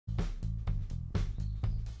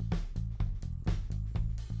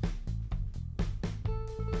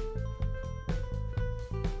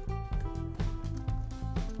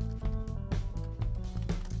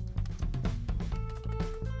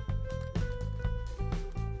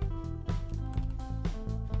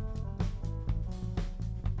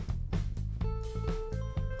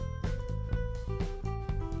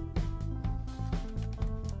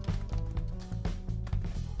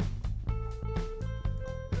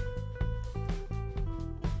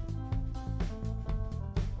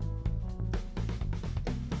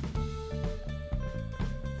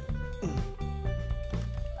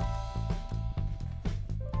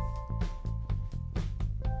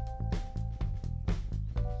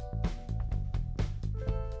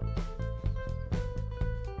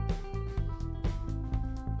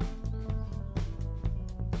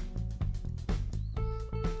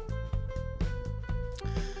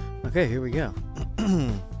Okay, here we go.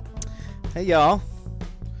 Hey y'all,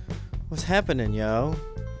 what's happening, yo?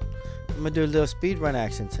 I'm gonna do a little speedrun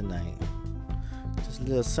action tonight. Just a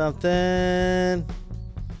little something.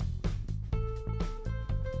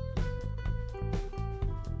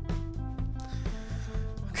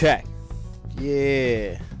 Okay.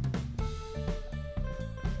 Yeah.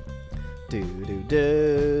 Do do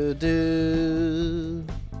do do.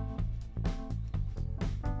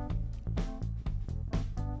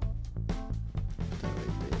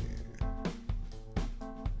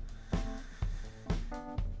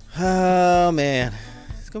 Oh man,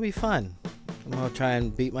 it's gonna be fun. I'm gonna try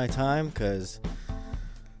and beat my time because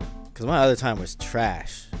my other time was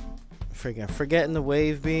trash. Freaking forgetting the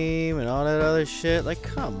wave beam and all that other shit. Like,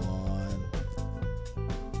 come on.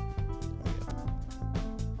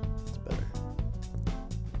 It's better.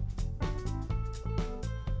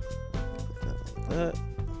 Put that like that.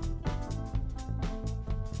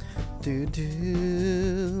 Do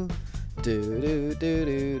do do do do do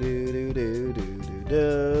do do do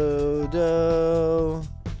do do.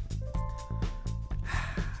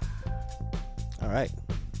 All right.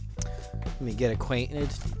 Let me get acquainted,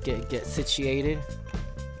 get situated.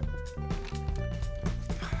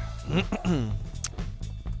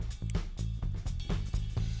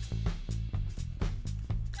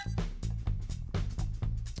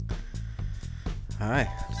 All right,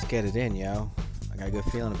 let's get it in, yo. I got a good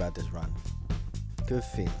feeling about this run. Good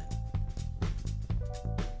feeling.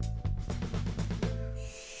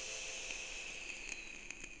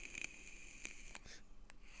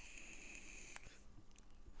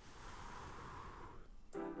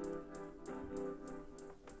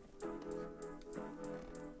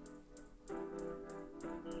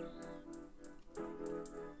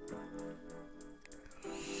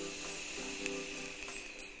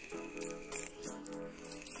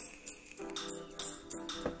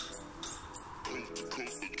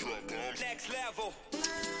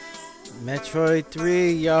 Metroid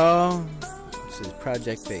 3, y'all. This is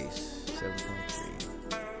Project Base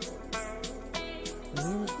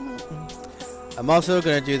 7.3. I'm also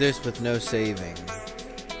gonna do this with no saving.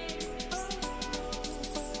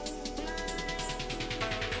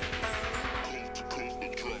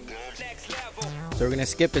 So we're gonna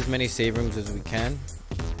skip as many save rooms as we can.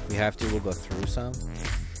 If we have to, we'll go through some.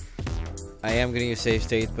 I am gonna use save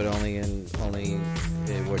states, but only in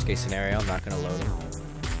worst case scenario. I'm not gonna load them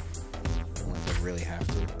unless I really have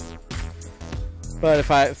to. But if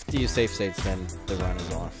I have to use save states, then the run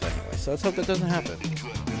is off anyway. So let's hope that doesn't happen.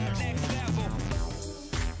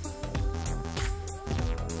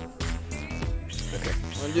 Okay,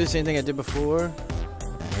 I'm gonna do the same thing I did before. And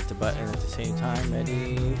hit the button at the same time.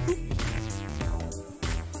 Ready?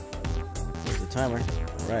 Here's the timer.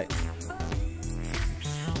 All right.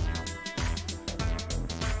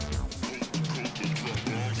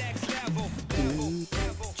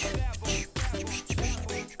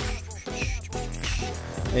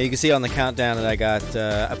 Now you can see on the countdown that I got,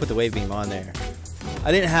 I put the wave beam on there.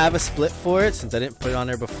 I didn't have a split for it since I didn't put it on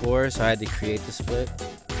there before, so I had to create the split.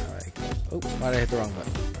 Alright. Oh, why did I hit the wrong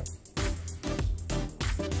button?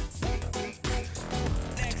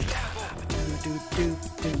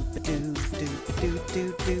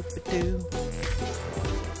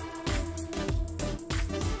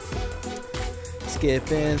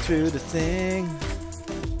 Skipping through the thing.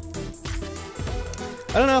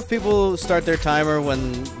 I don't know if people start their timer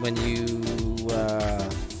when you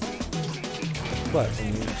when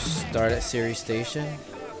you start at Series Station.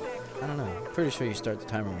 I don't know. I'm pretty sure you start the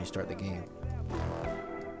timer when you start the game.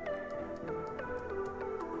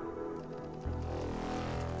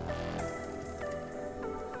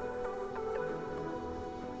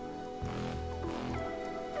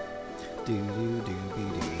 Do do do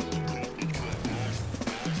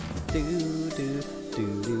do do do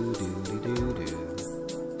do do do do.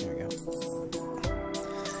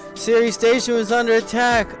 Series Station was under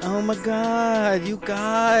attack. Oh my god, you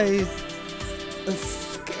guys.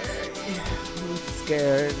 It's scary. I'm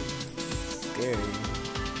scared. Scary.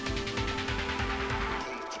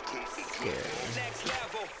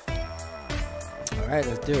 Alright,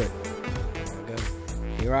 let's do it.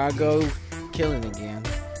 Here I go killing again.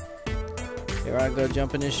 Here I go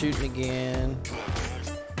jumping and shooting again.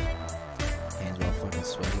 Hands all fucking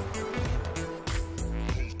sweaty.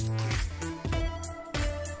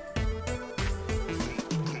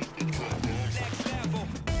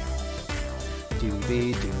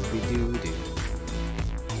 Doobie doobie doo doo.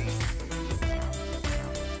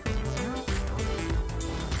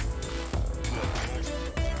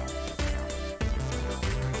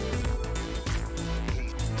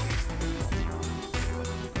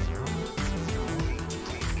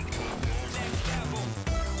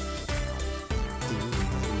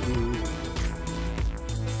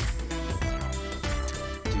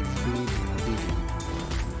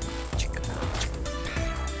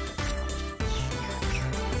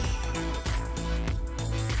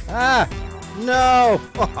 Ah! No!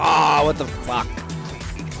 Oh, what the fuck?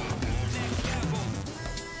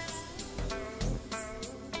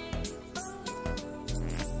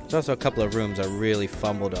 There's also a couple of rooms I really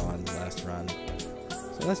fumbled on last run.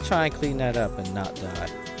 So let's try and clean that up and not die.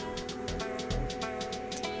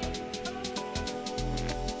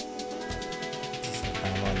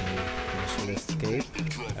 I'm on the initial escape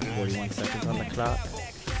at 41 seconds on the clock.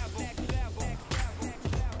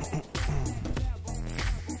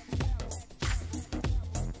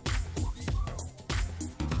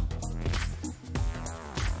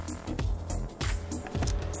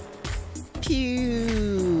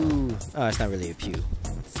 Pew! Oh, it's not really a pew.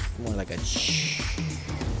 It's more like a shh.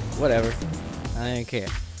 Whatever. I don't care.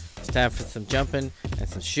 It's time for some jumping and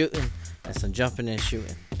some shooting and some jumping and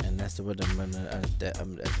shooting. And that's what I'm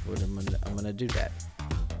gonna do that.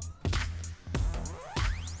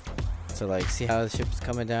 So like, see how the ship's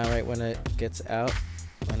coming down right when it gets out?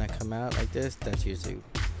 When I come out like this, that's usually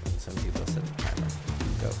when some people set the timer.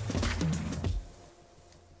 Go.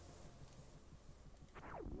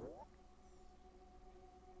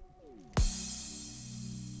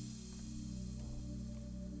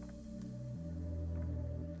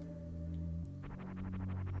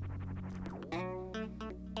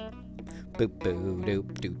 Boop boop doop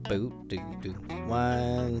doop boop doop doop.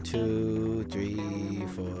 1, 2, 3,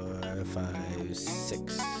 4, 5,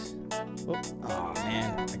 6. Oh man,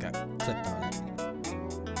 I got clipped on it.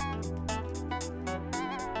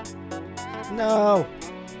 No!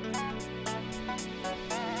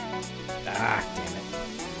 Ah, damn it.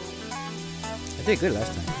 I did good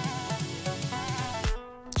last time.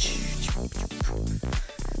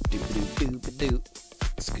 Doop doop doop doop.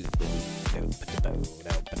 Scoop.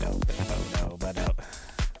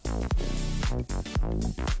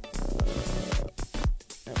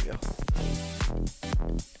 There we go.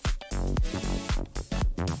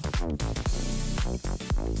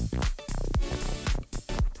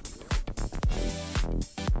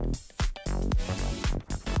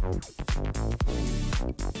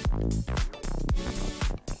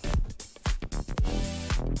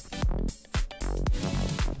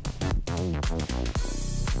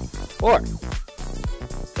 Or,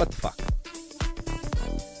 what the fuck?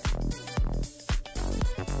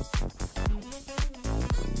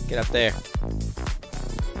 Get up there.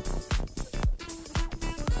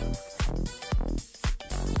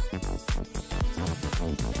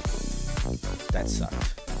 That sucked.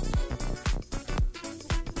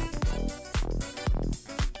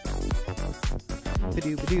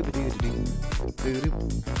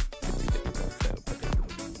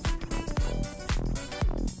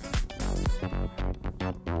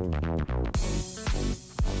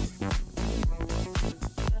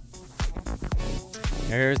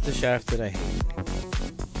 Here's the shaft that I hate.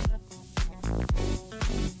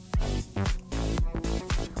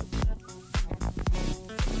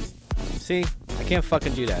 See? I can't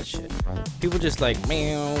fucking do that shit. People just like,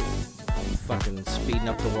 meow, fucking speeding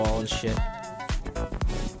up the wall and shit.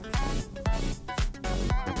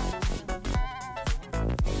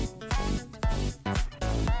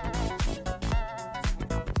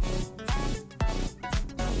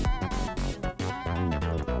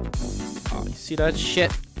 See that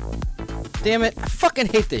shit? Damn it, I fucking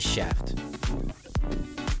hate this shaft.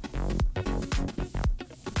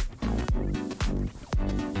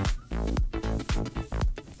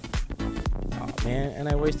 Oh man, and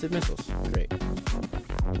I wasted missiles. Great.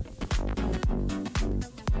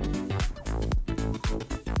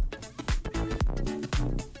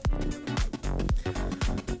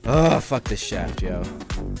 Oh, fuck this shaft, yo.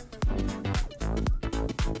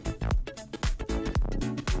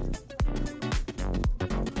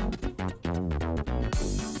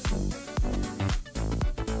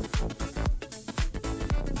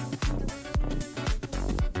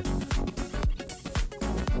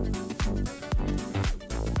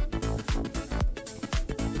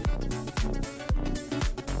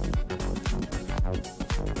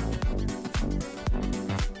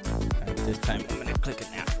 This time I'm gonna click it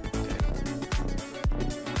now.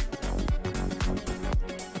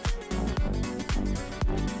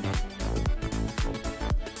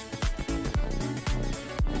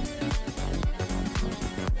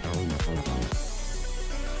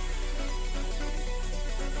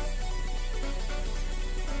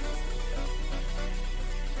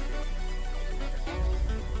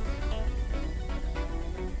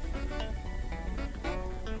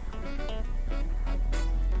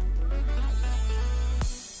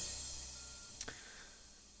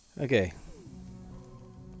 Okay.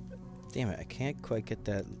 Damn it, I can't quite get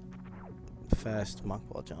that fast mock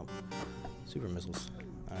wall jump. Super missiles.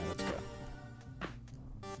 Alright, let's go.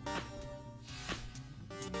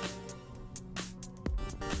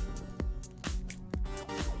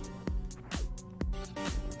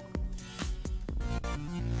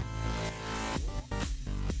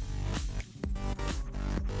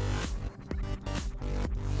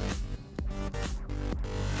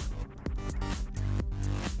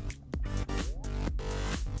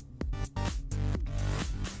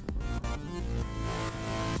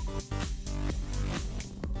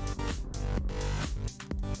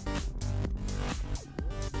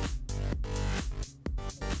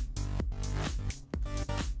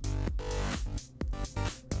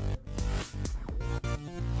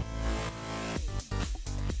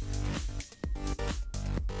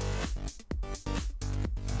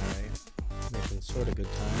 sort of good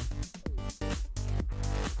time.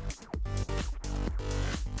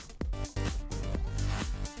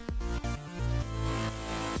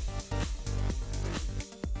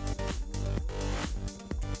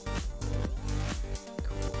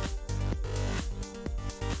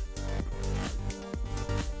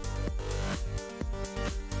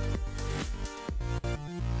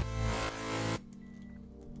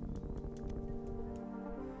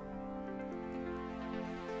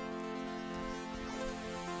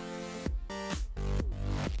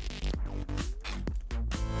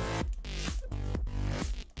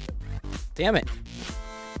 Damn it.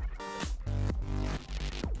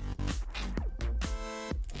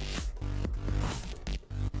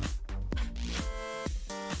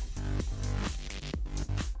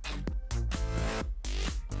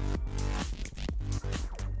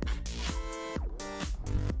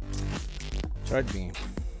 Charge beam.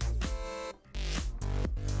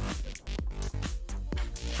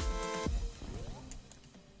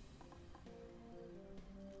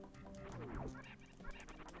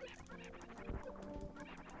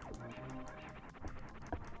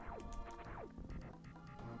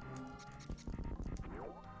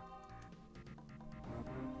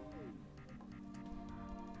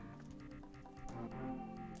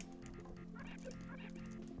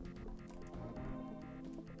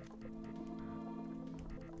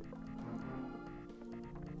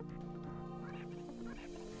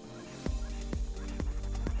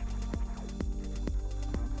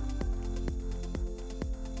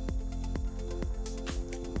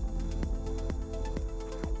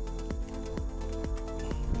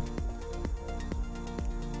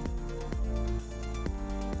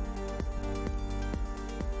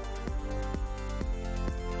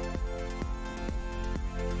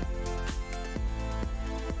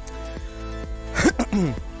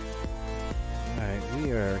 Alright,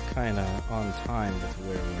 we are kind of on time with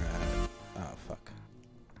where we're at. Oh, fuck.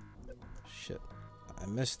 Shit. I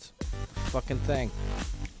missed the fucking thing.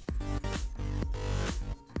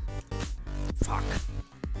 Fuck.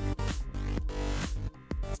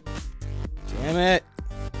 Damn it.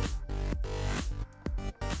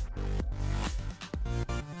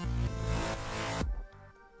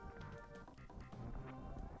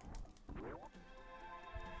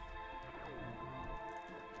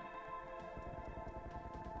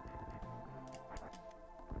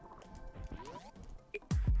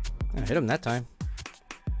 I hit him that time.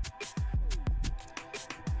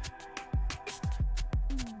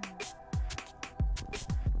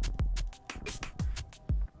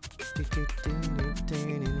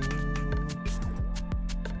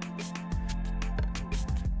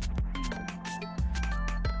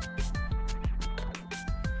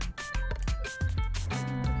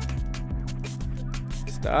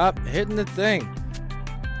 Stop hitting the thing.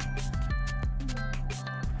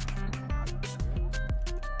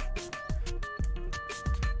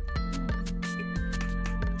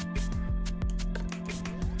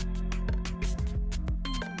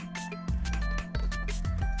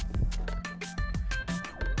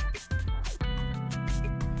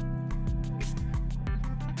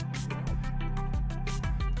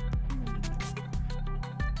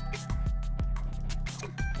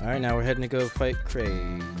 Alright, now we're heading to go fight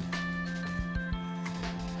Kraid.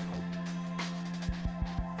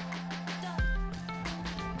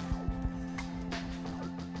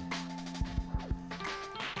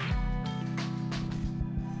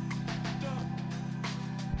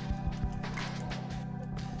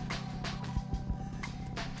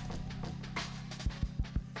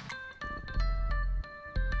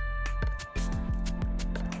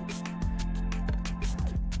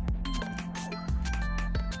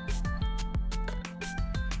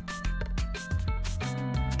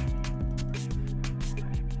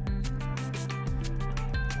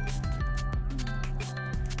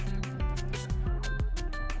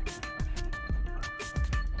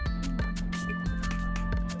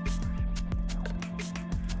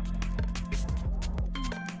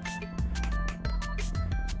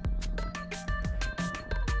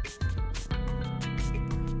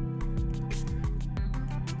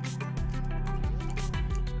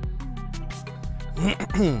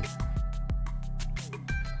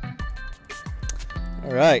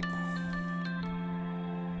 All right.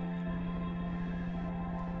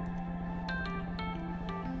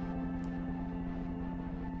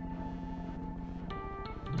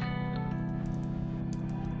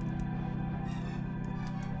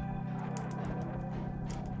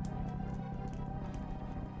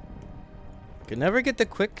 Could never get the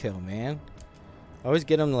quick kill, man. I always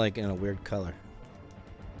get them like in a weird color.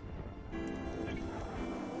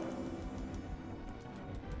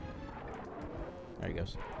 There he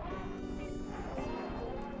goes.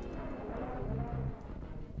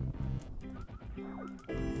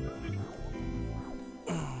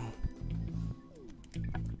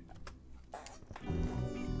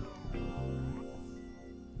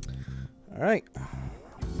 All right.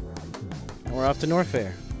 And we're off to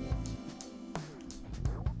Norfair.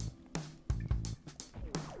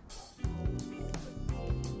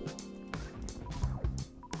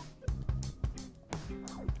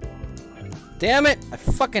 Damn it! I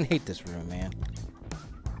fucking hate this room, man.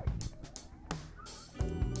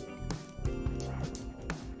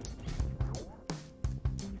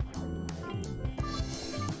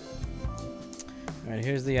 Alright,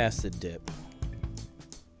 here's the acid dip.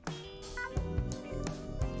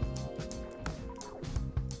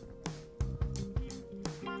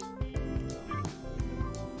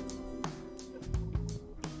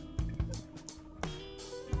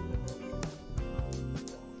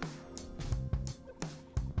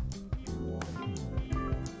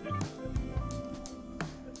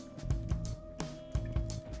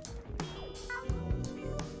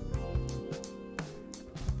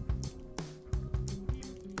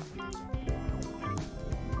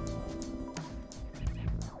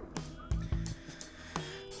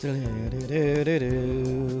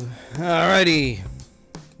 Alrighty,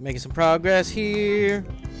 making some progress here.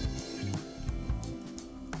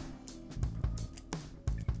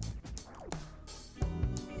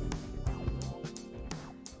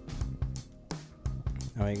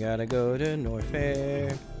 Now we gotta go to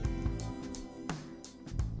Norfair.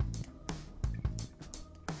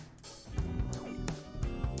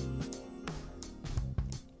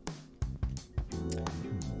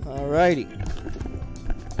 Alrighty.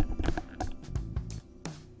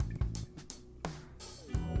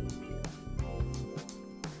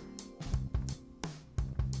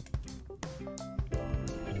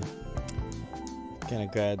 Gonna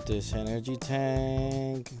grab this energy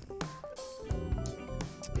tank.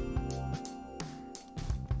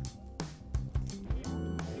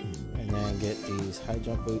 And then get these high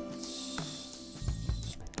jump boots.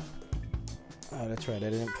 Oh, that's right, I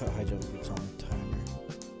didn't put high jump boots on the timer.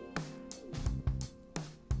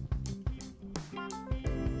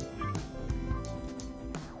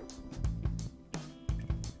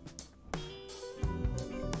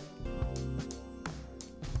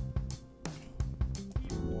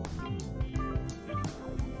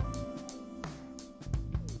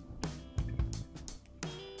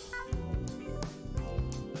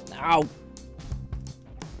 Ow!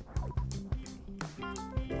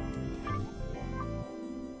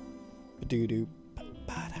 Doo-doo.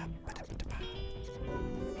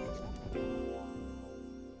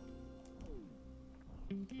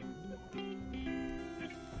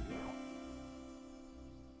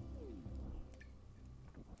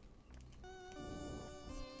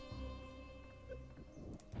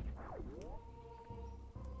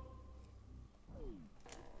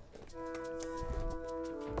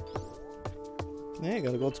 Yeah,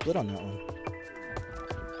 got a gold split on that one.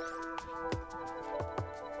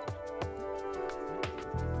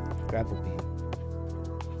 Grapple beam.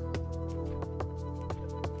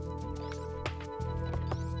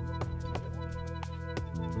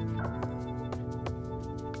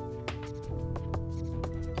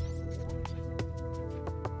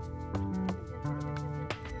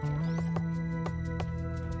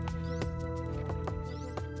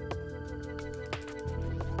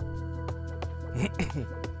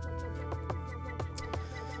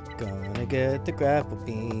 Gonna get the grapple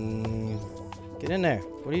beam. Get in there.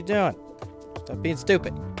 What are you doing? Stop being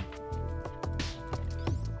stupid.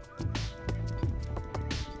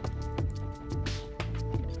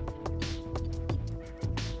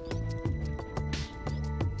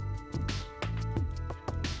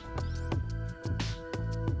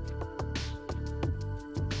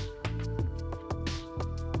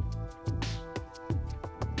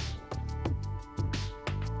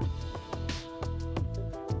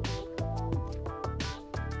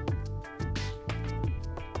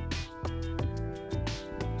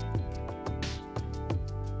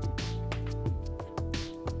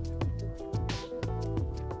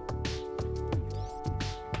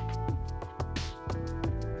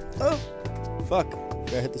 Oh, fuck.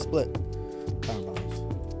 Forgot I hit the split. Power bombs.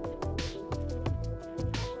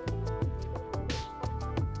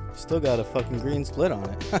 Still got a fucking green split on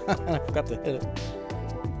it. I forgot to hit it.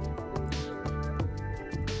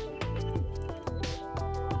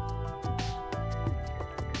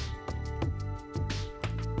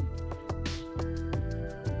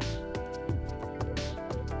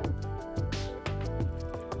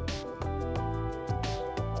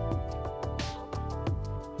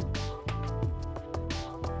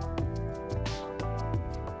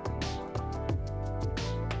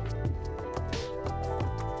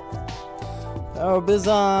 Oh,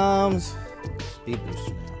 Bizarms! Speed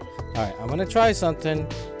booster now. Alright, I'm gonna try something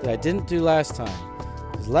that I didn't do last time.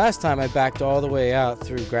 Because last time I backed all the way out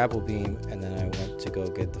through grapple beam, and then I went to go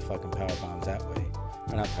get the fucking power bombs that way.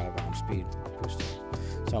 Or not power bomb, speed booster.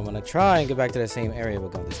 So I'm gonna try and get back to the same area,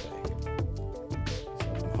 but go this way.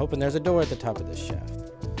 So I'm hoping there's a door at the top of this shaft.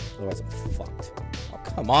 Otherwise I'm fucked. Oh,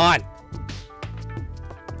 come on!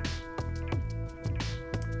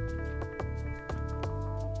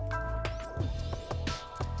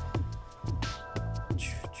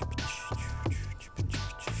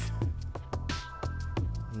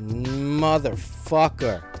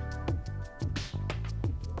 Motherfucker.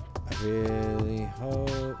 I really hope...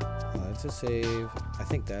 Oh, that's a save. I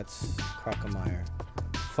think that's Crocomire.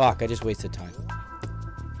 Fuck, I just wasted time.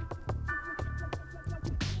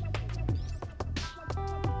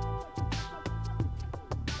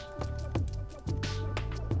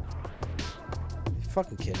 You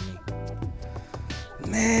fucking kidding me?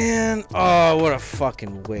 Man! Oh, what a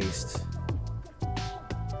fucking waste.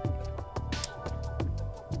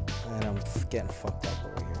 Getting fucked up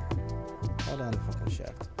over here. Fall down the fucking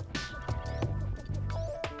shaft.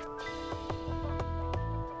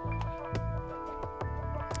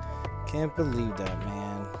 Can't believe that,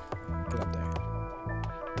 man. Get up there.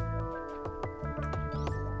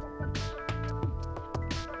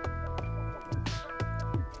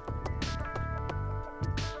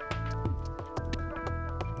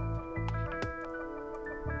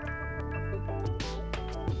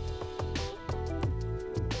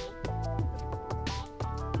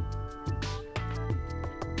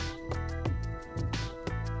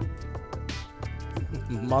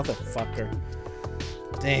 Motherfucker.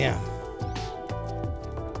 Damn.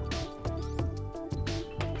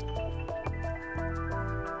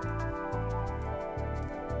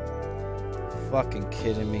 Fucking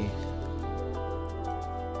kidding me.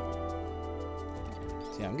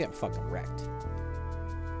 See, I'm getting fucking wrecked.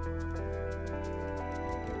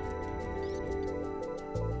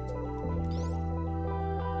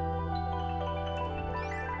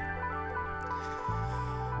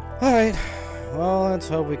 Alright. Well, let's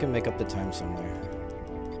hope we can make up the time somewhere.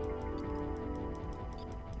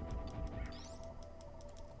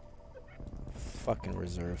 Fucking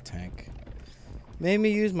reserve tank. Made me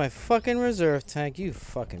use my fucking reserve tank, you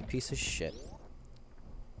fucking piece of shit.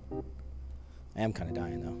 I am kind of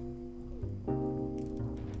dying though.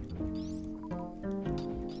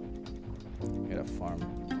 Gotta farm.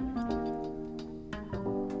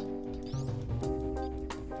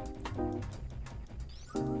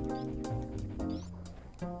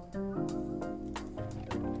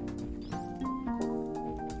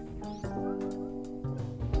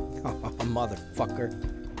 Motherfucker.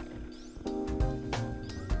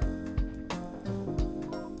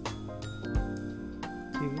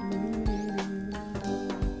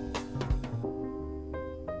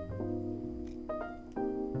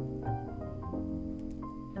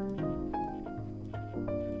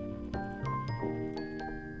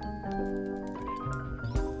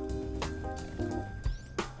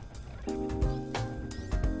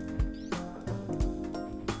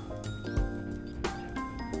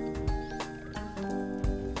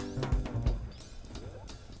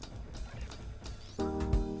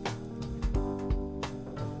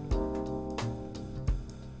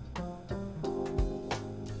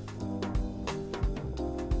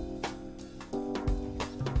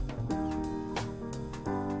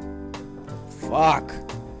 Fuck.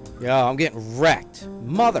 Yo, I'm getting wrecked.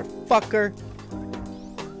 Motherfucker.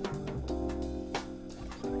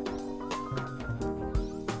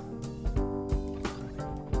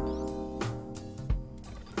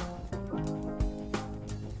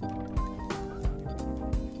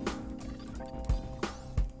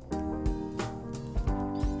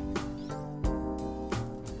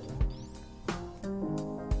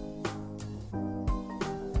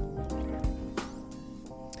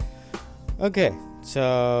 Okay,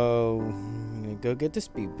 so I'm gonna go get the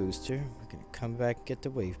speed booster. We're gonna come back, get the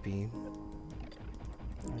wave beam.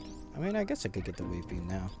 I mean, I guess I could get the wave beam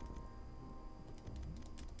now.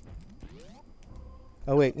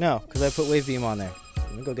 Oh wait, no, because I put wave beam on there. So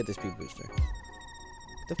let me go get the speed booster.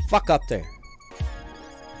 Get the fuck up there.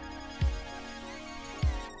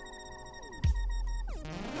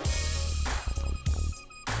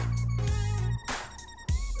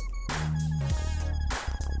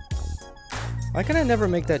 Why can I never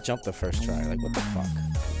make that jump the first try? Like, what the fuck?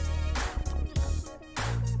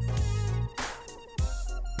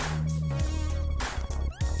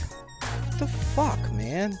 What the fuck,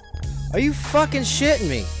 man? Are you fucking shitting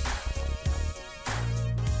me?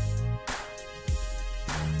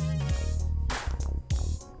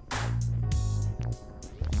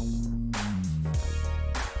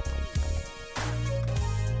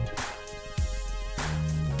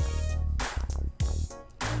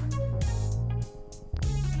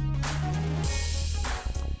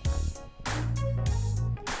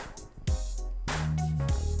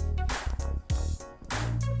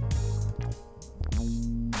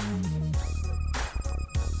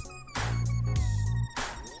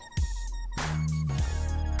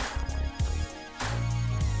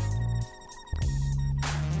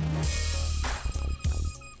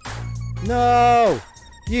 No!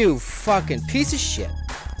 You fucking piece of shit.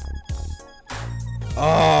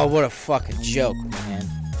 Oh, what a fucking joke, man.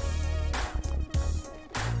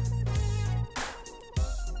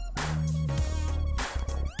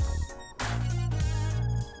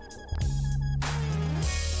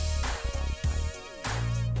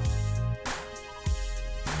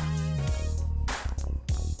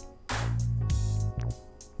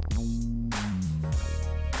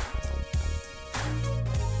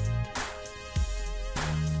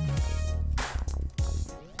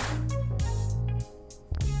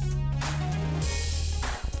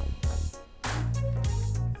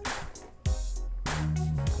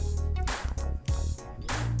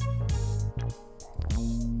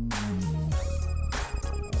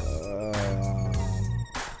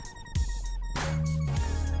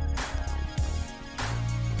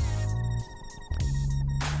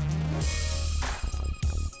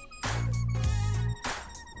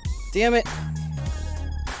 Damn it.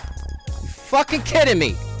 You fucking kidding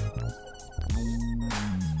me?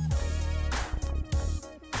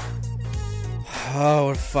 Oh,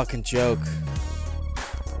 what a fucking joke.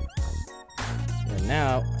 And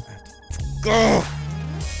now, gonna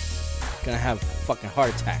have a fucking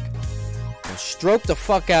heart attack. Gonna stroke the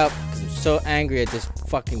fuck out because I'm so angry at this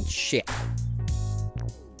fucking shit.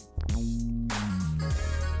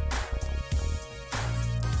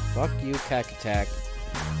 Fuck you, Cack Attack.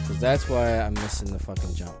 Because that's why I'm missing the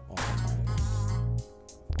fucking jump all the time.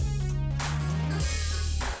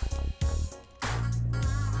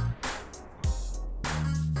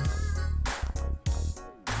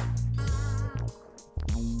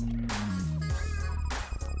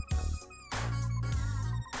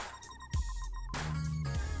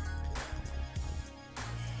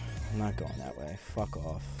 I'm not going that way. Fuck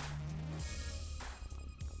off.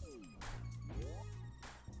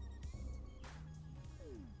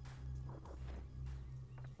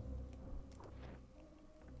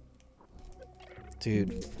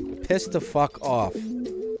 Dude, piss the fuck off.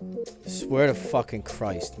 Swear to fucking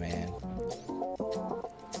Christ, man.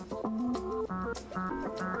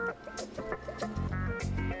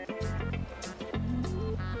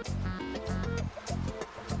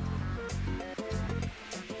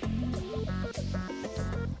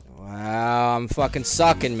 Wow, I'm fucking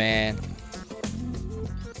sucking, man.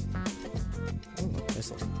 Ooh,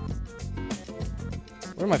 missile.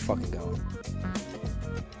 Where am I fucking going?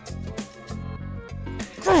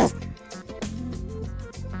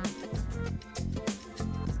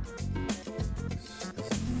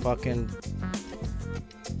 Fucking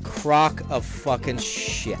crock of fucking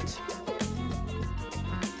shit.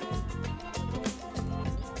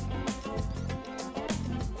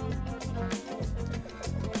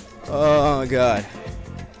 Oh my god.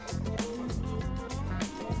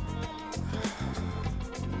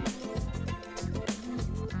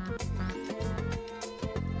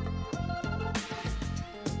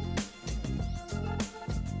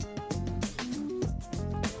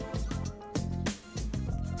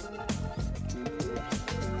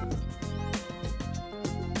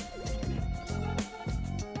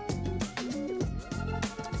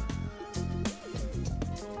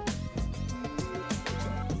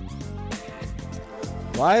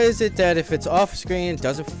 Why is it that if it's off screen, it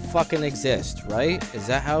doesn't fucking exist, right? Is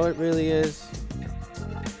that how it really is? I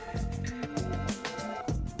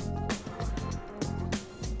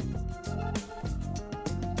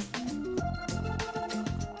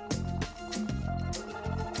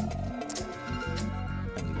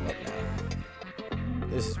need to go up now.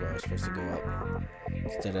 This is where I was supposed to go up.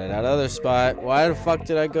 Instead of that other spot. Why the fuck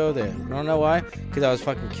did I go there? I don't know why. Because I was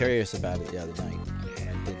fucking curious about it the other night.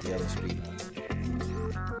 I did the other speed run.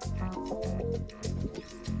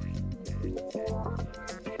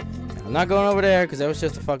 I'm not going over there because that was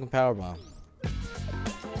just a fucking power bomb.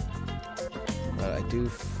 But I do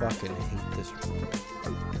fucking hate this room.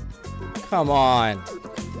 Come on.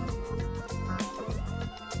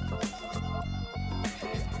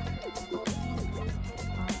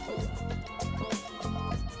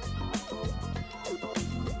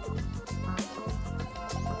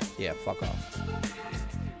 Yeah, fuck off.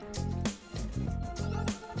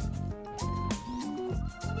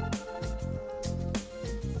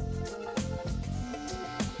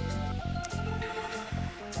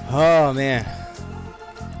 Oh, man.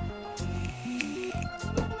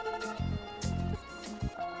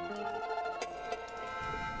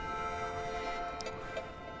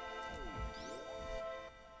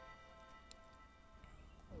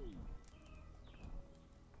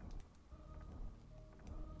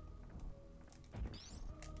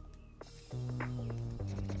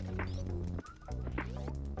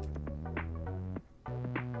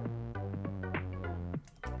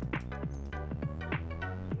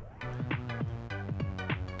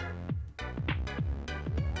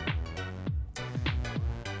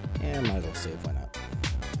 Yeah, might as well save. Why not?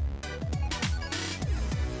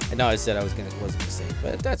 I know I said I wasn't gonna save,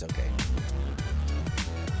 but that's okay.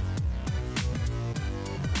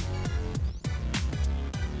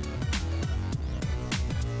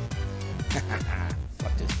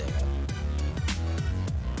 Fuck this day up.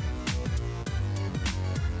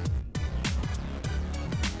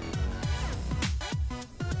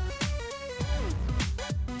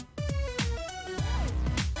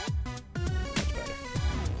 Much better.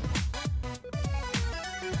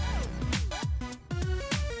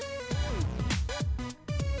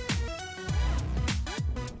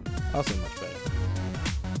 Also much better.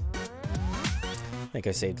 I think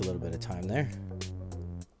I saved a little bit of time there.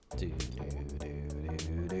 Do do do do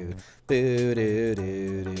do boo do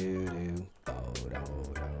do do do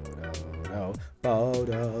bo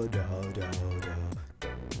do do do bo do do do do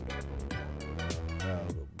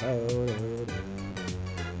bo do do do.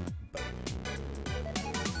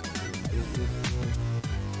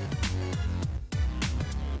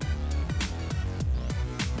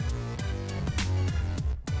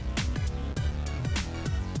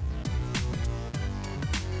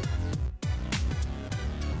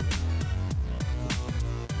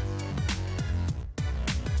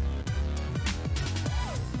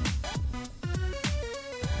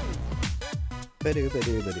 Ba-do,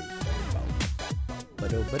 ba-do, ba-do.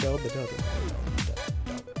 Ba-do, ba-do, ba-do.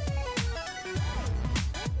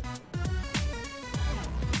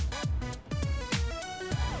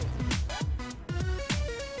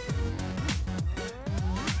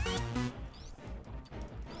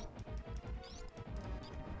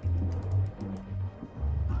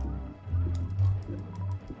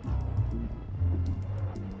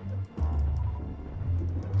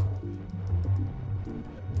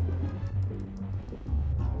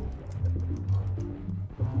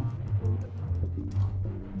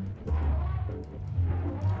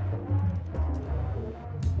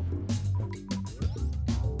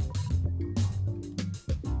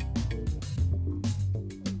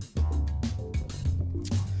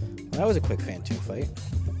 That was a quick fan 2 fight.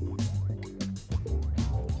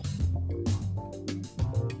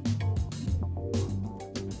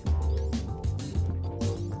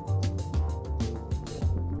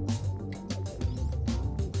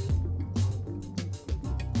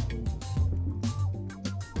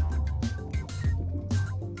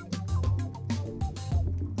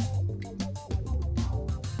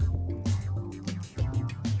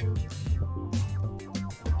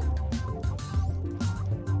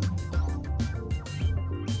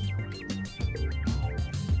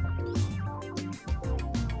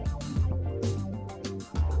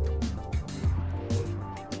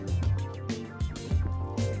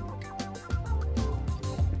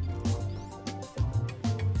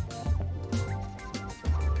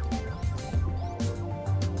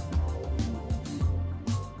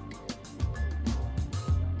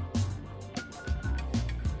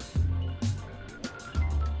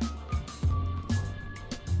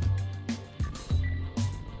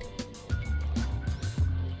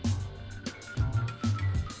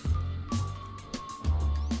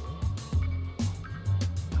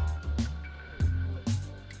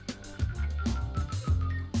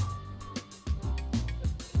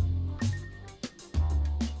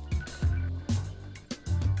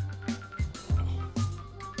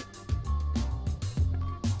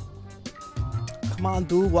 Come on,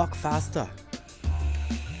 dude, walk faster.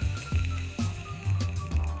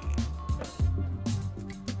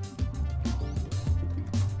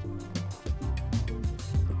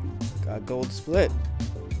 Got gold split.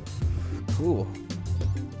 Cool.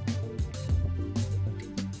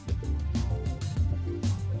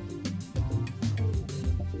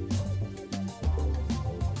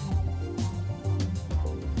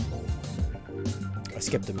 I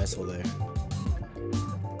skipped a missile there.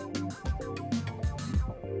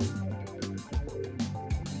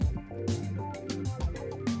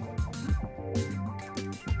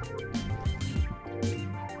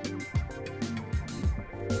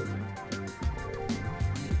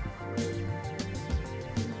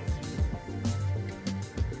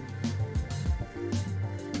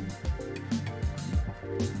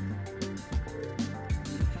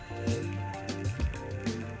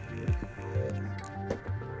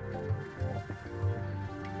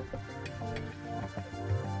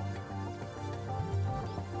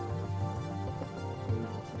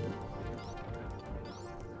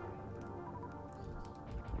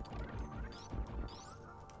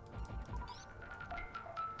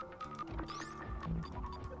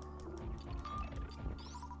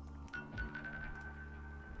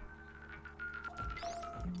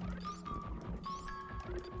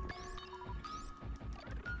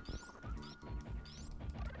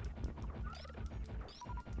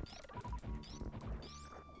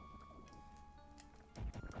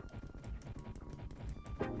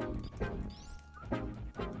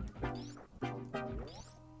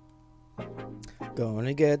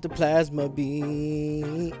 Gonna get the plasma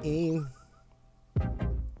beam.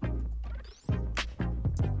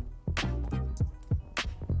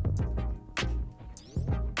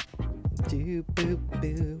 Do boop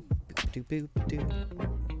boop do boop do.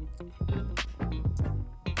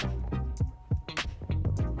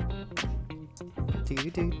 Do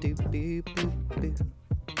do do boop boop boop.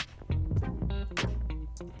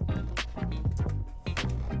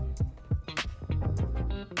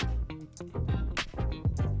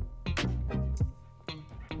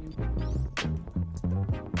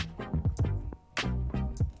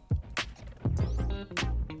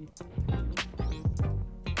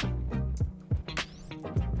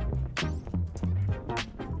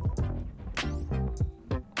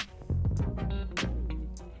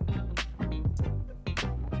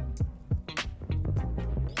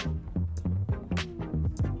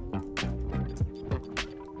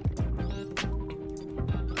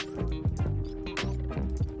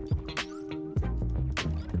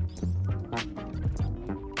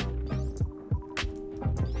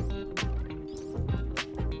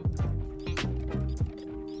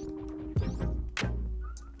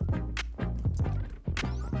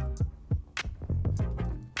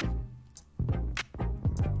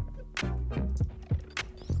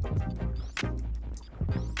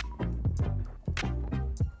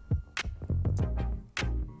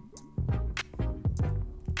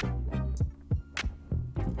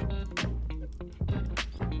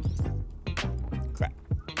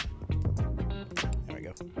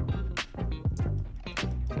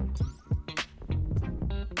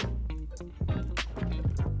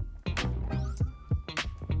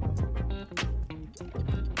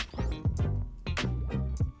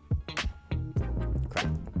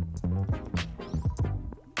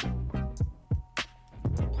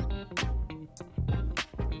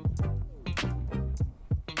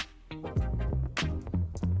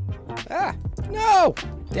 Ah! No!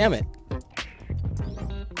 Damn it.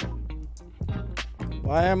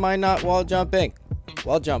 Why am I not wall jumping?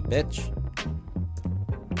 Wall jump, bitch.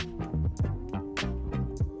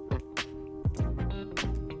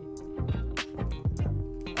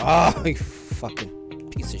 Oh, you fucking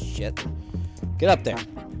piece of shit. Get up there.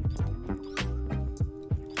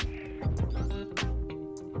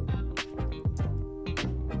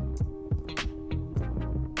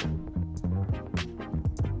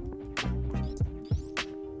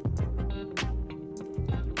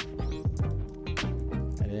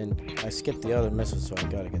 I skipped the other missiles, so I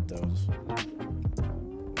gotta get those.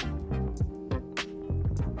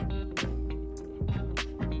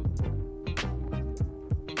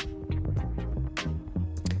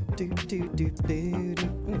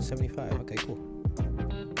 Ooh, 75. Okay, cool.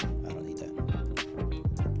 I don't need that.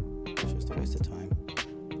 It's just a waste of time.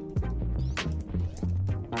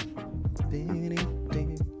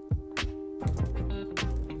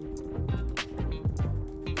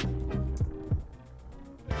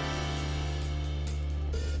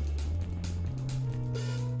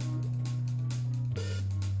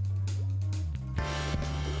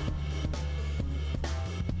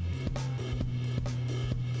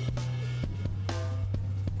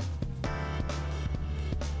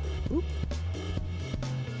 Oop.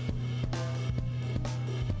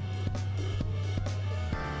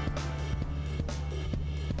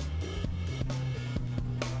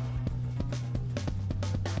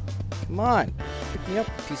 Come on, pick me up,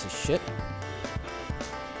 piece of shit.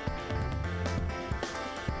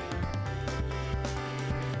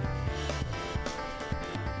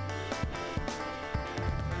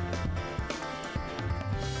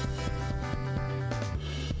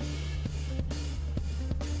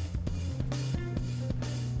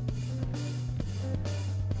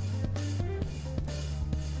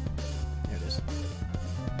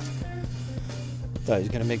 Thought he was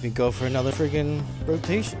gonna make me go for another friggin'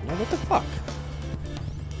 rotation. Now, what the fuck?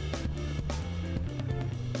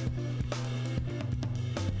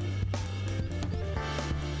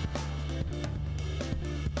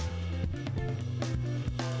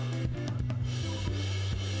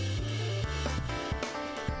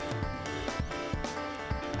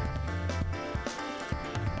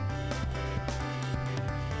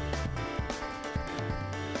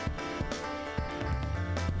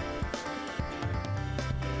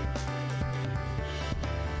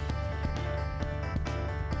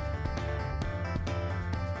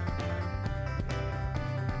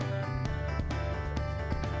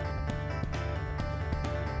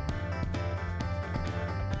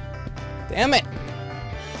 Damn it!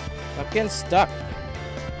 Fucking stuck.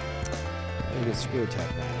 I'm gonna get screw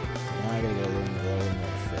attack now. So now I gotta get a little more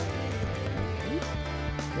fit.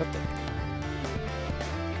 Get up there.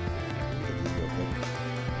 Get these real quick.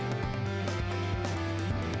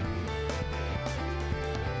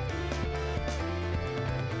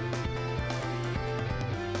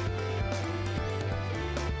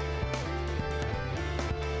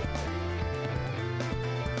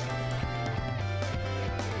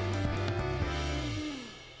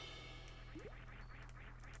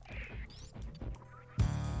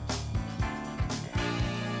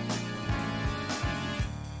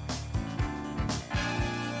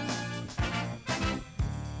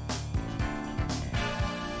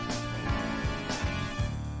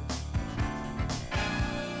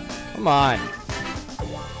 Come on.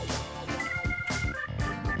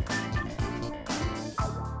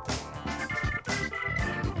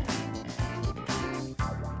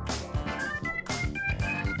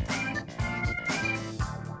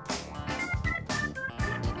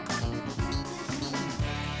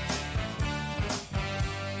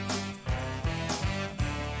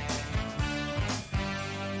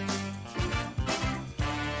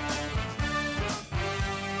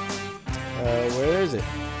 Where is it?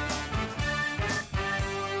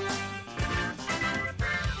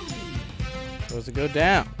 Supposed to go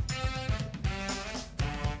down.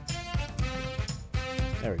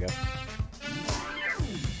 There we go.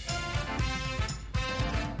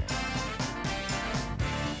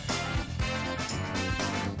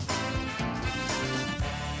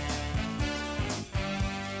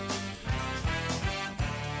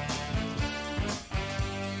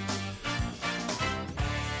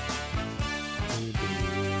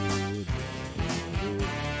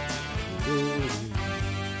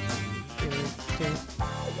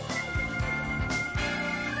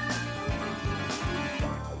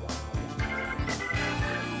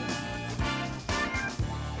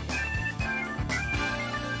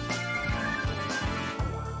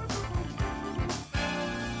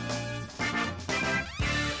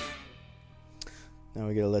 Now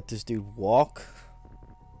we gotta let this dude walk.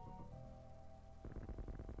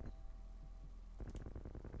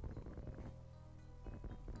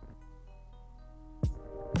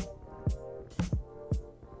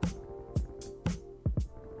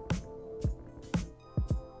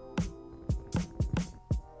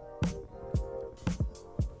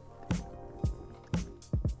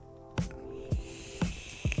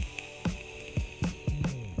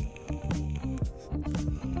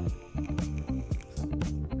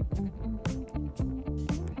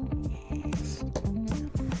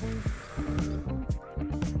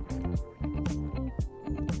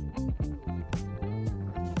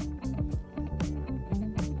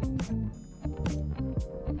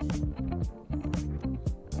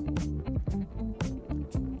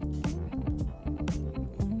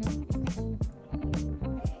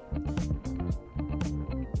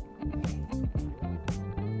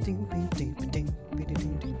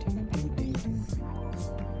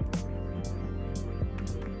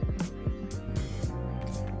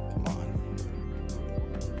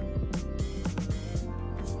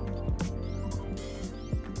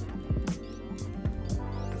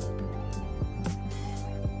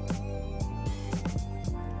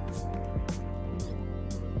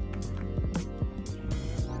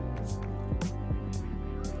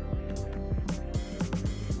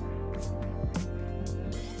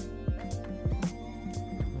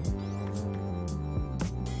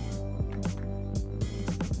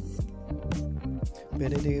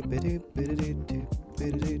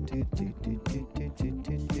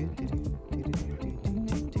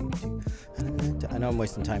 I know I'm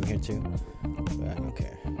wasting time here too, but I don't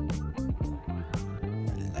care. I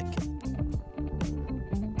like it.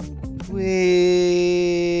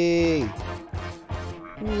 Wee!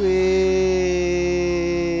 Wee!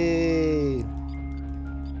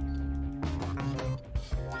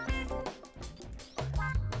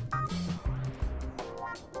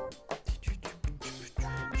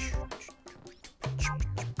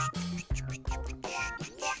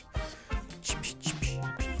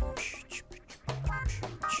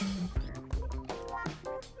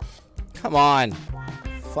 Come on.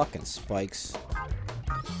 Fucking spikes.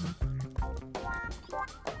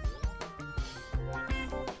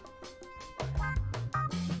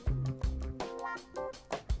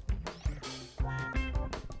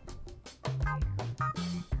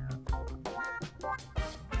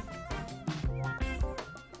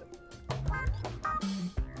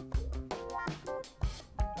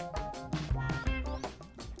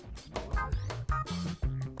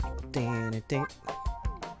 Ding.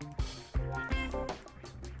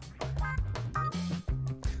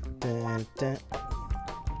 Dun.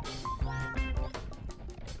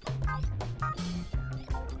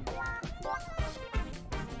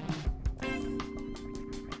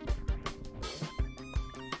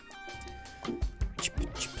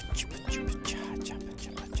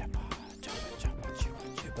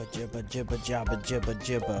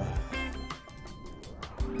 Jibba.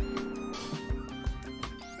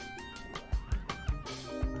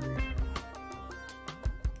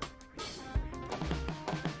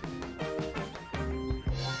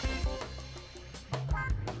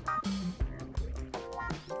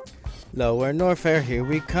 Lower Norfair, here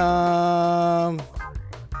we come.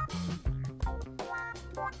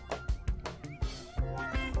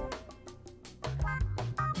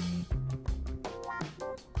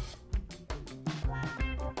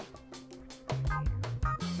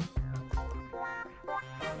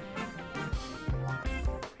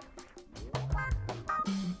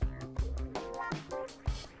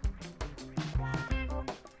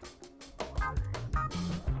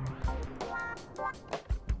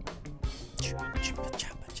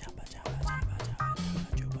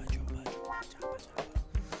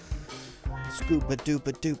 Boopa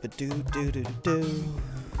doopa doopa doo doo doo doo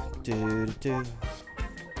doo doo doo.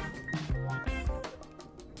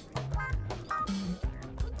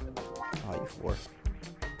 Oh, you four.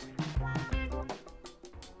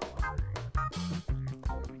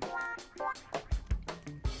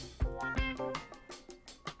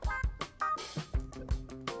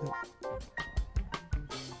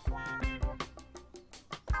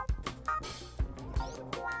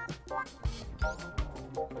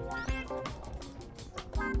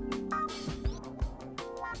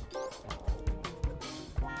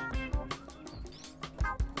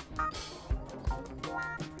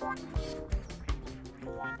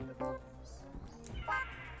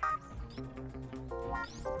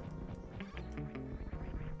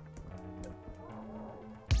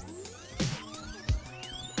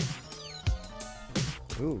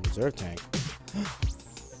 Ooh, reserve tank.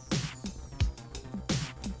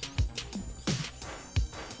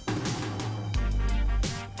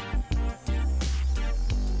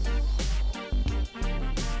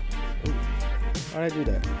 Why'd I do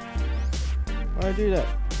that? Why'd I do that?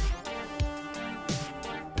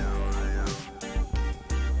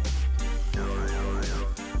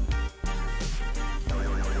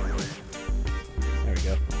 There we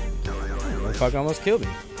go. Motherfucker almost killed me.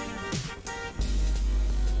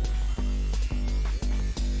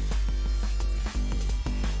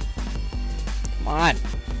 Come on.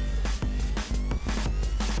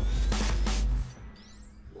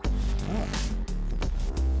 Oh.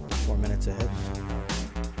 4 minutes ahead.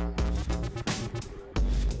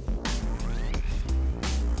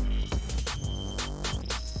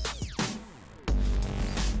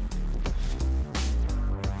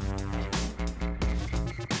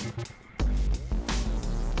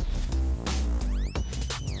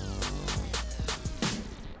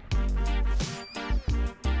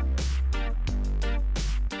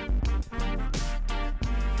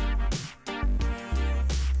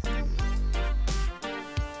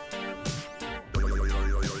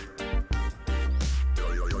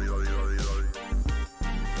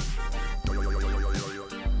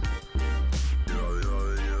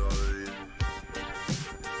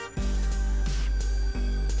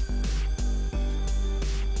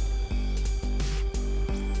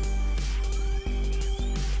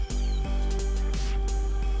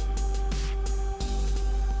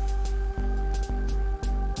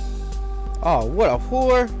 Oh, what a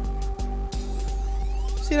whore.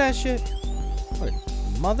 See that shit? What a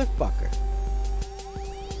motherfucker.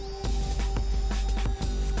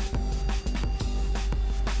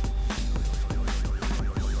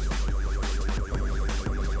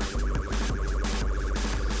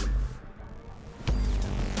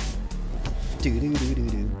 Do do do do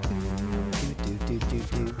do do do do do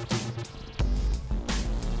do.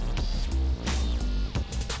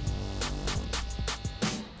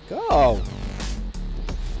 Go! Oh,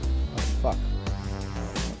 fuck.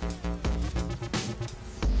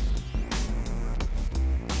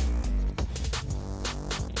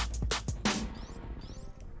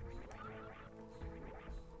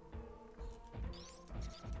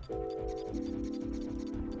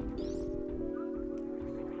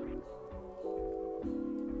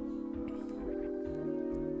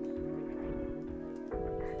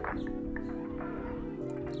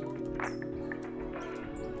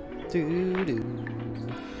 Do do do do.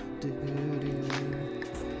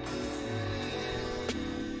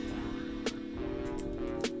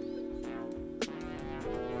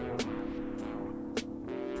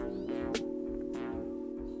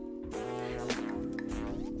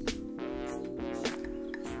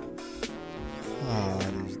 Ah,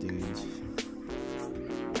 these dudes.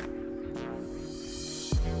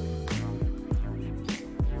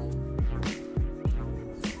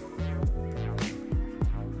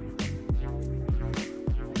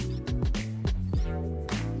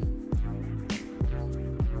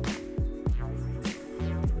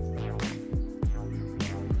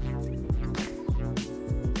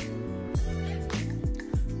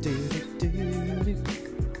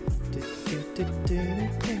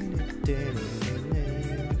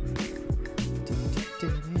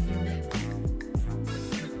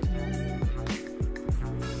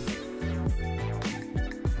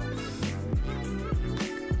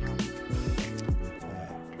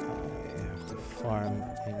 Farm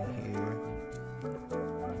in here.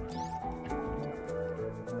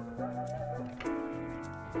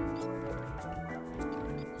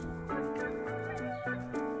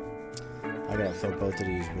 I gotta fill both of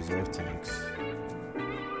these reserve tanks.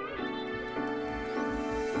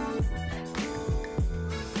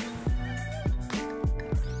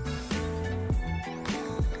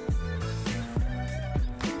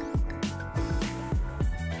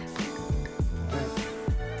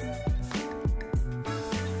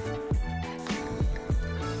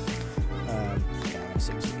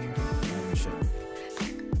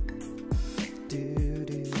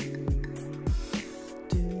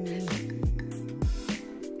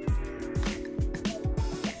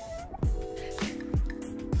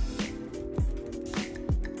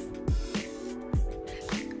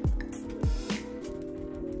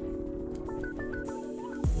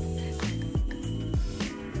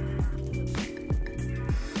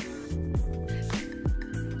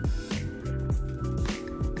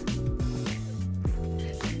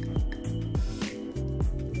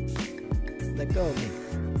 let go of me.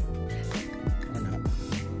 Or not.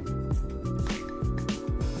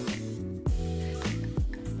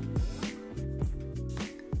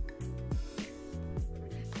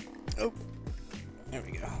 Oh, there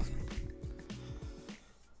we go.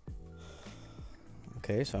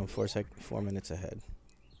 Okay, so I'm 4 minutes ahead.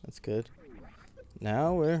 That's good.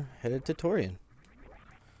 Now we're headed to Torian.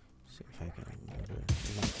 See if I can remember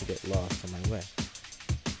not to get lost on my way.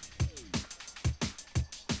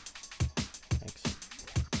 Thanks.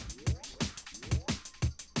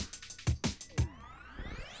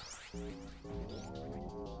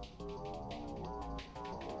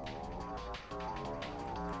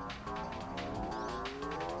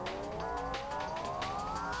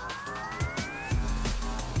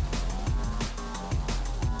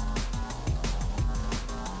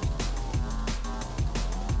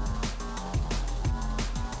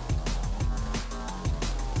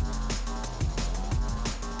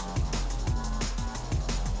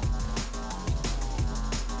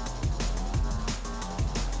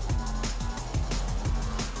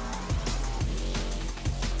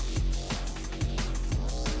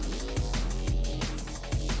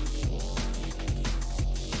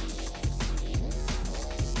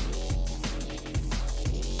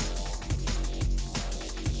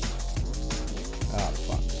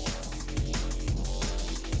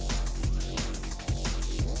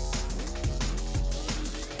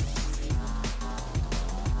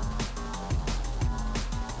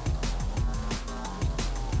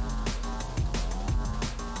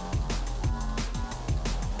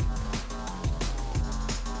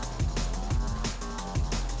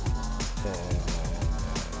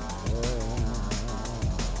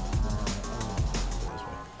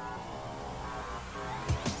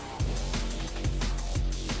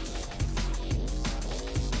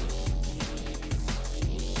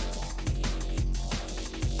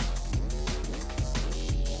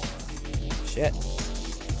 Shit.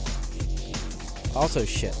 Also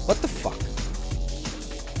shit. What the fuck?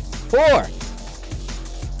 4!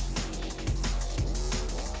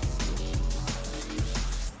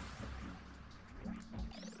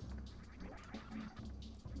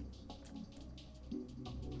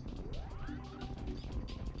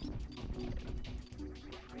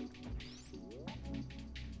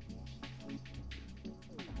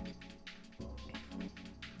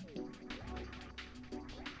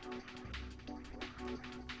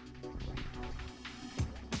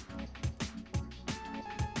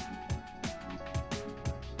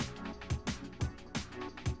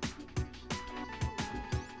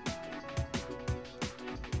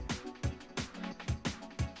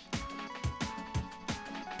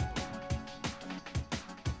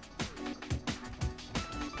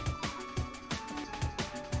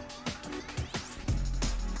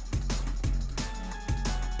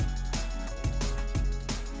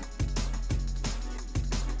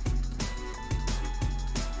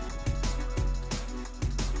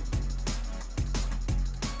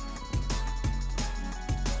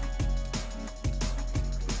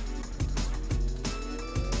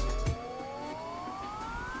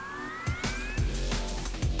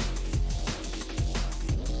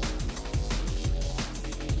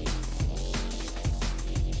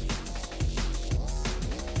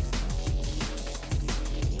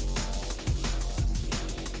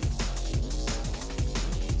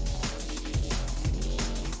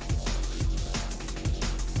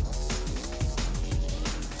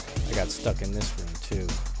 Got stuck in this room too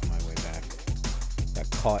on my way back. Got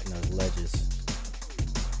caught in those ledges.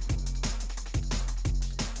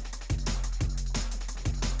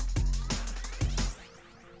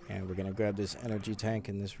 And we're gonna grab this energy tank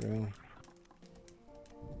in this room.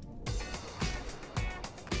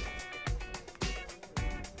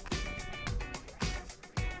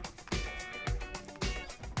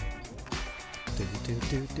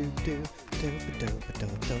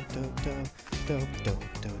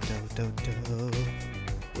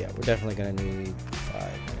 Yeah, we're definitely gonna need 5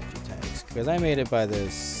 energy tanks because I made it by the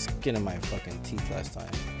skin of my fucking teeth last time.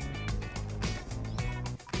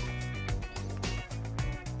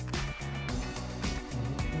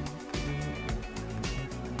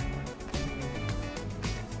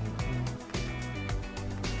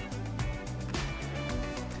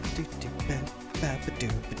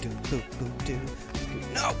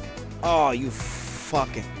 No! Oh, you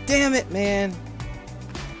fucking damn it, man!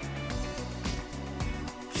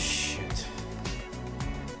 Shit.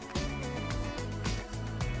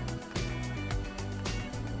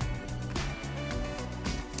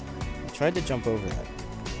 I tried to jump over that.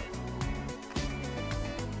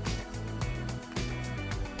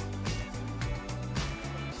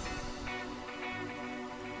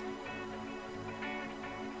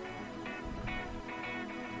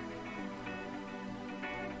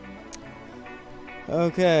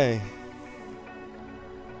 Okay.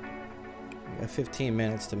 We got 15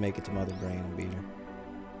 minutes to make it to Mother Brain and beat her.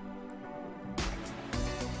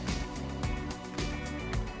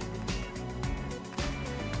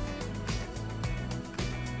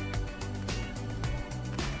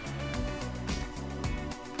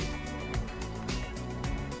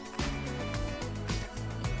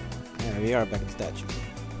 There we are back in statue.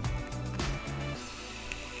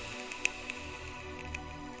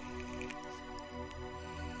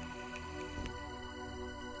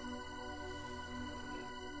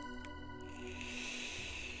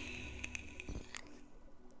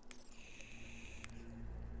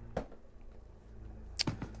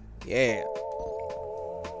 Yeah.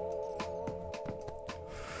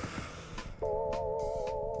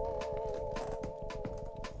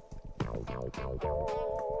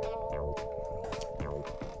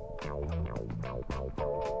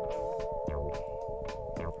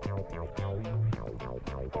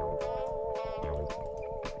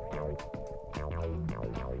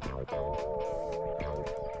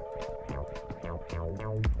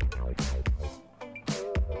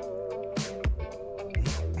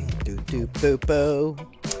 Do boo boo.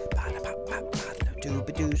 Do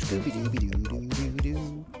ba doo scooby doo doo doo doo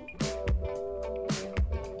doo.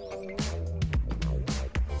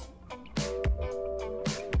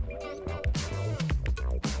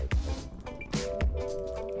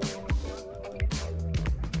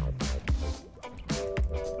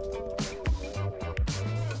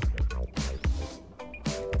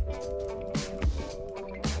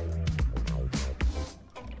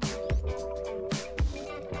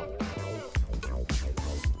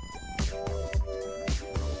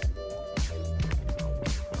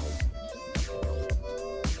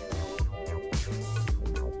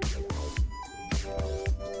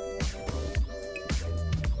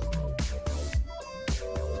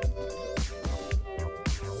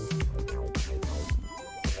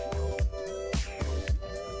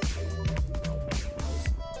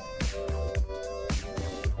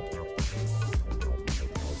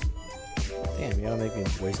 Damn, you gotta make me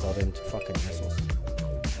waste all them fucking missiles.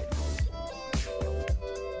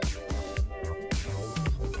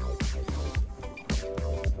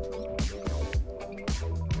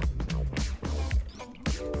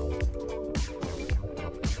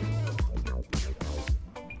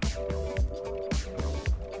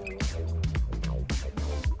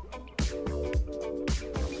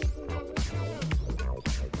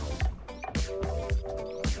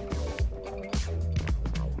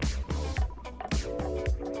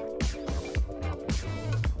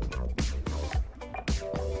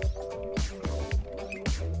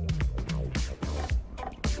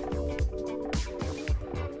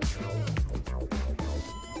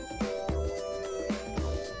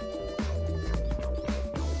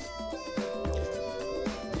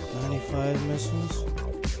 Missiles.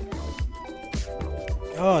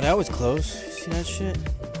 Oh, that was close. See that shit?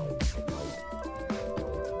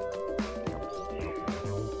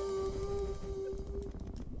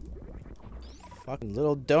 Fucking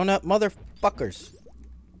little donut motherfuckers.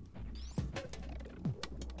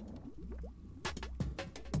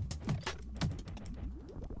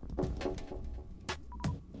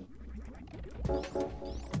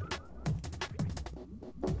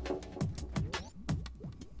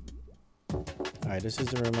 Alright, this is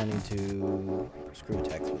the room I need to screw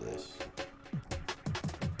attack through this.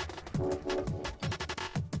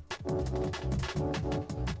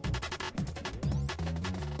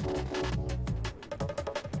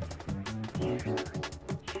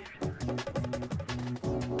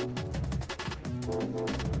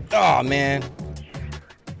 Oh man.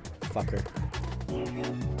 Fucker.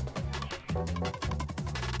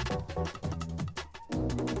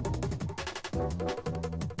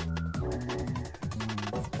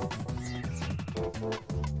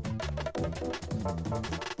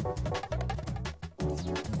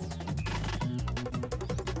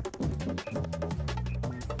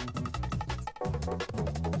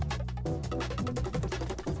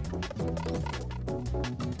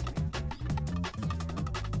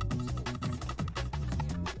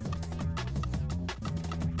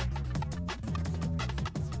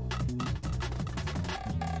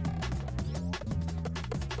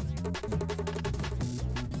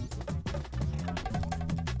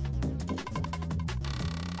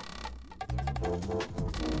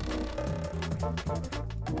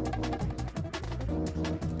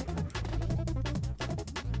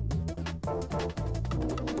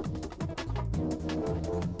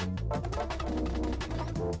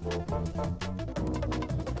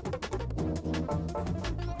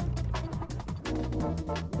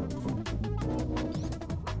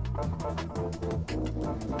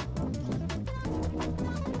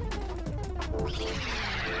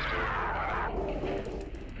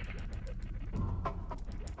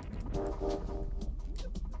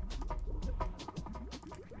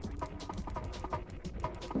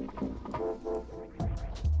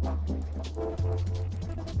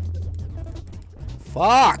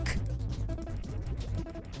 Fuck!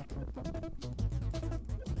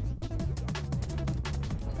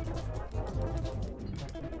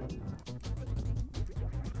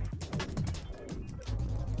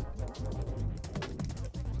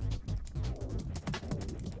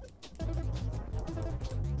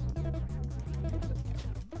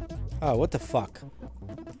 Oh, what the fuck?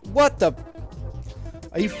 What the?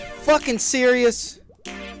 Are you fucking serious?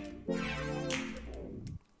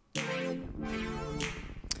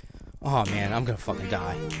 Oh man, I'm gonna fucking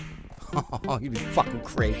die. Oh, you'd be fucking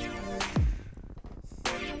crazy.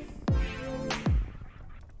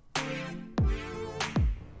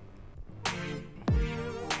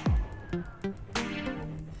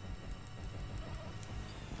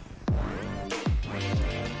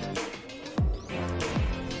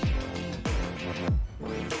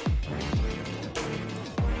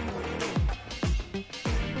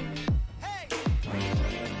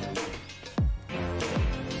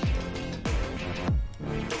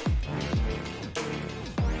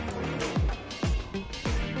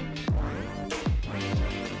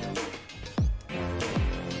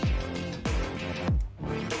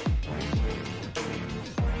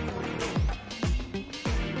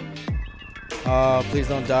 Oh, please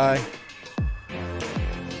don't die.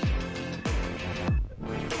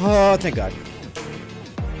 Oh, thank God.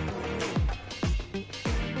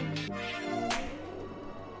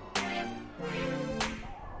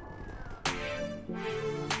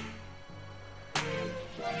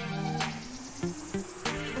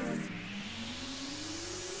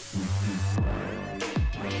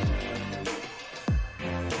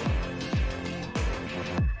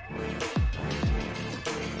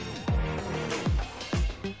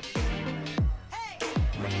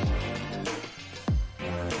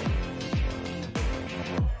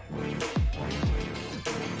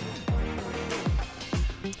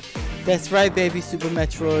 That's right, baby, Super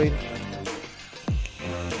Metroid.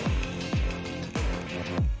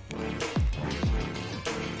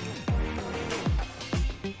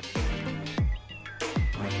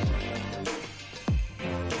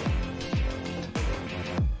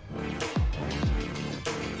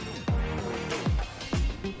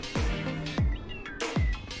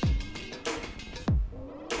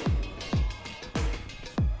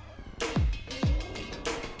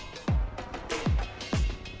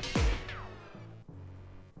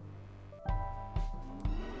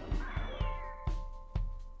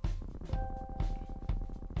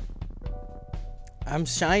 I'm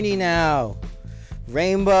shiny now.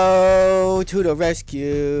 Rainbow to the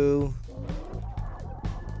rescue.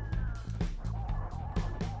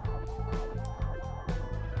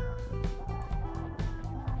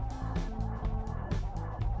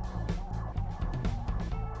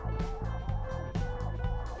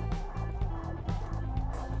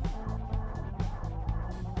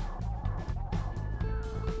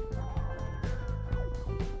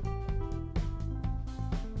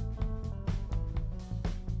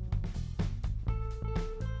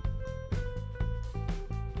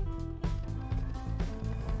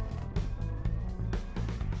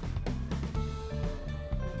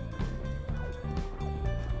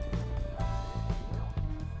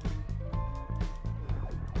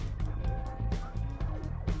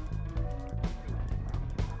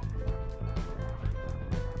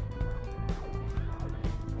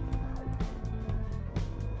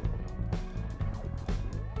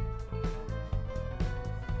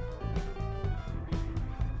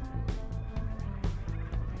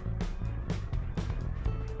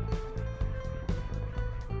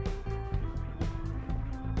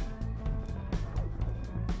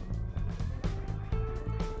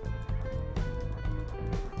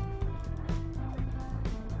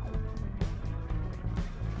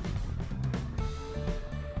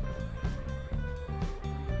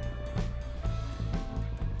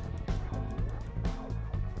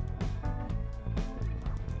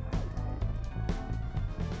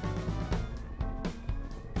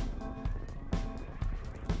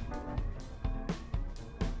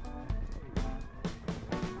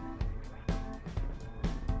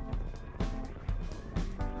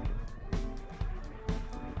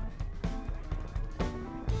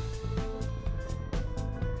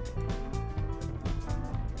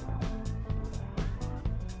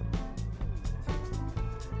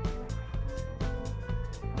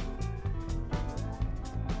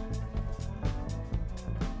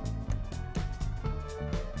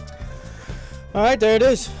 Alright, there it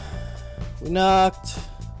is. We knocked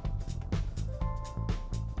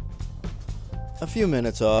a few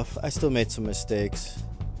minutes off. I still made some mistakes.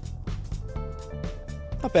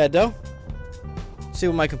 Not bad though. See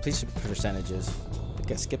what my completion percentage is. I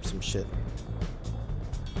think I skipped some shit.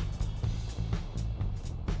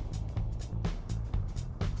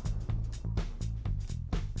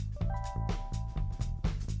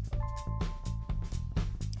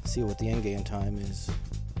 See what the in-game time is.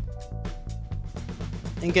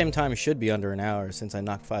 In-game time should be under an hour since I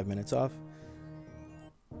knocked 5 minutes off.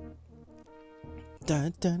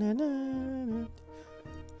 Dun, dun, dun, dun.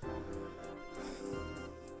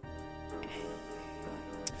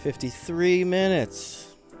 53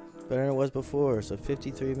 minutes. Better than it was before. So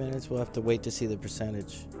 53 minutes. We'll have to wait to see the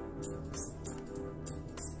percentage.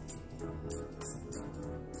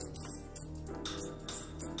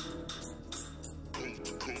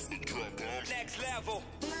 Next level.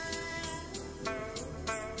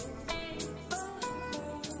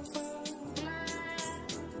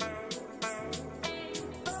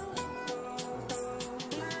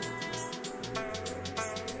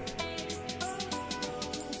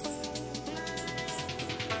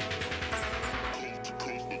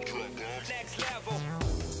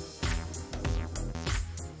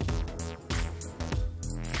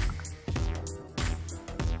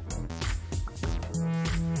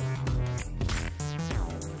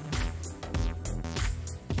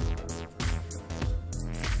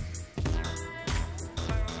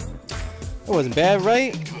 It wasn't bad,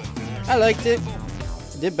 right? I liked it.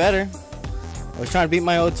 Did better. I was trying to beat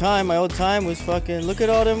my old time. My old time was fucking... Look at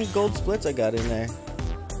all them gold splits I got in there.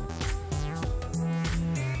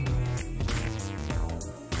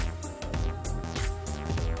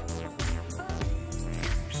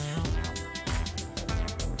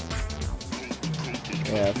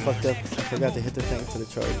 Yeah, I fucked up. I forgot to hit the thing for the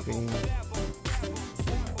charge beam.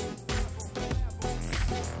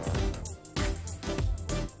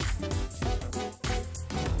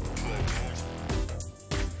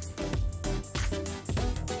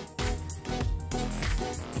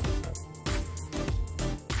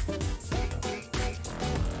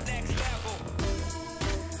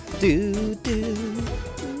 Do do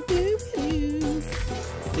do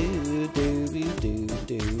do do do do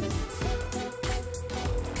do.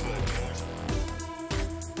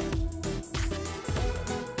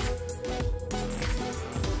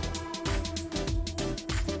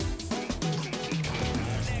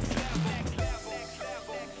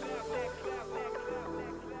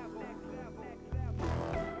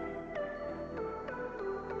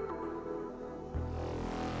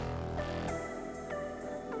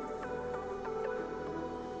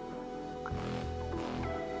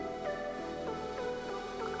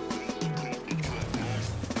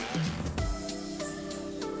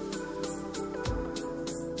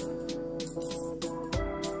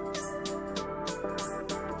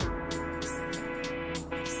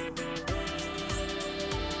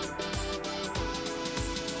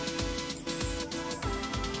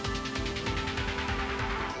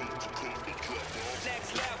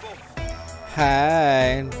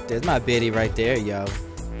 Hi, there's my biddy right there, yo.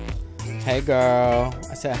 Hey, girl.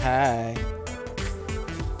 I said hi.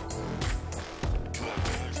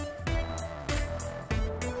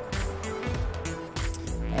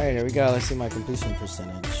 Alright, here we go. Let's see my completion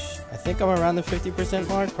percentage. I think I'm around the 50%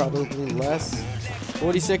 mark, probably less.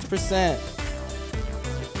 46%.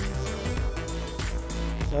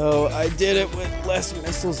 So I did it with less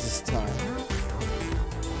missiles this time.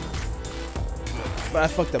 But I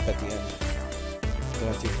fucked up at the end.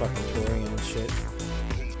 Going through fucking touring and shit.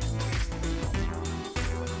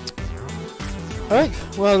 Alright,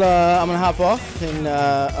 well, I'm gonna hop off, and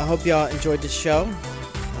I hope y'all enjoyed this show.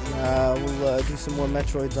 We'll do some more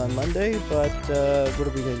Metroids on Monday, but what are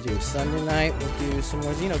we gonna do? Sunday night, we'll do some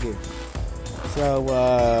more Xenogears. So,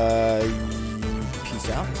 peace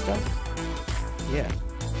out and stuff. Yeah,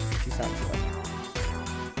 peace out and stuff.